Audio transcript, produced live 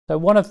So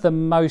one of the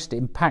most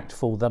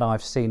impactful that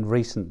I've seen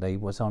recently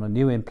was on a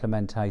new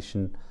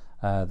implementation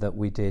that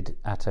we did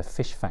at a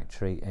fish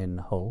factory in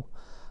Hull.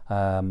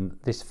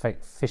 This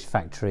fish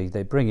factory,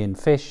 they bring in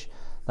fish,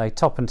 they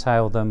top and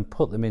tail them,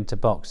 put them into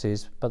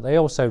boxes, but they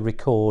also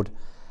record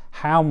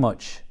how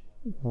much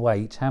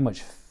weight, how much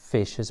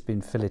fish has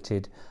been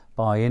filleted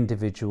by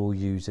individual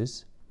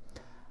users.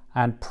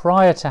 And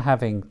prior to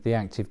having the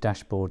active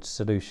dashboard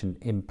solution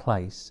in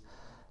place,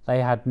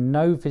 they had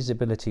no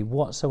visibility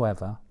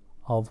whatsoever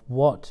of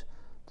what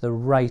the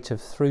rate of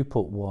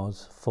throughput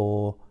was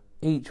for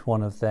each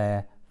one of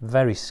their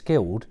very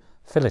skilled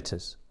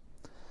filleters.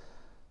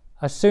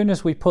 As soon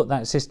as we put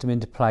that system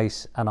into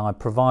place and I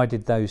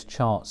provided those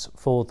charts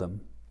for them,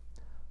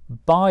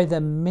 by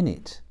the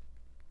minute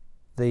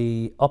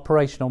the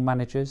operational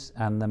managers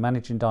and the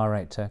managing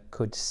director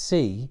could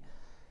see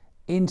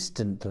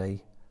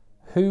instantly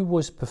who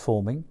was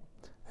performing,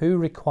 who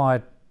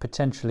required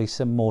potentially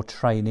some more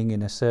training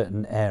in a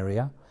certain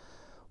area,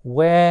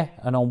 where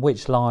and on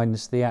which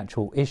lines the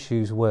actual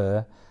issues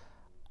were,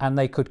 and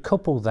they could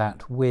couple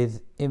that with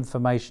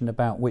information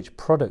about which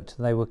product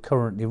they were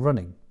currently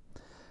running.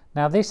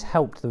 Now this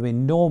helped them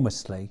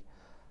enormously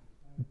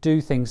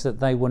do things that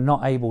they were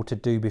not able to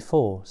do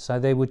before. So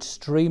they would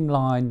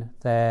streamline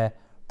their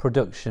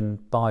production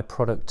by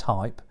product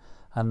type,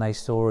 and they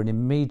saw an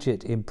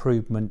immediate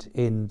improvement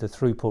in the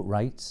throughput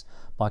rates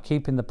by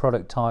keeping the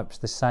product types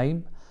the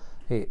same.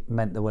 It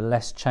meant there were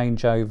less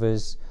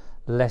changeovers,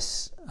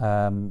 less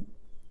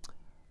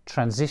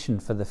transition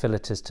for the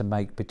filleters to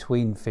make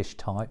between fish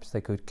types.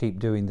 They could keep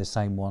doing the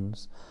same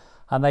ones,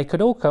 and they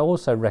could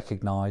also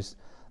recognise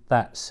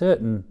that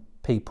certain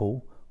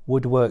people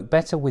would work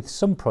better with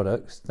some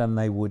products than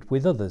they would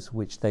with others,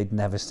 which they'd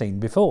never seen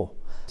before.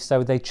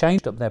 So they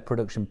changed up their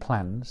production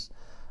plans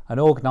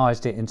and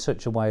organised it in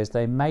such a way as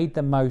they made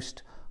the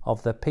most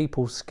of the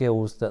people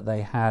skills that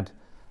they had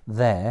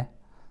there,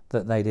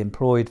 that they'd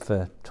employed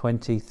for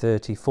 20,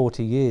 30,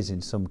 40 years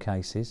in some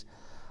cases.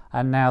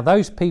 And now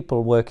those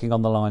people working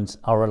on the lines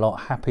are a lot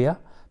happier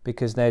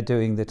because they're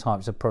doing the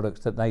types of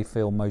products that they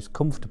feel most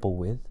comfortable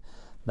with.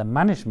 The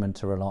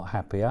management are a lot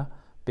happier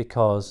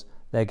because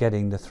they're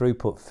getting the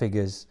throughput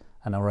figures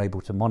and are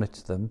able to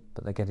monitor them,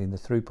 but they're getting the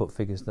throughput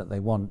figures that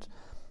they want.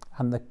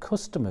 And the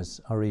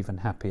customers are even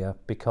happier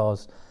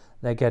because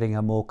they're getting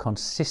a more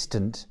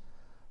consistent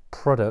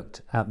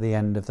product at the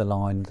end of the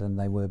line than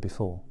they were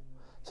before.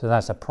 So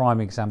that's a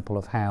prime example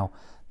of how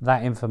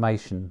that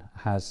information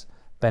has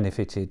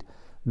benefited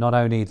not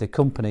only the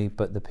company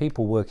but the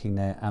people working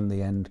there and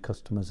the end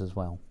customers as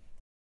well.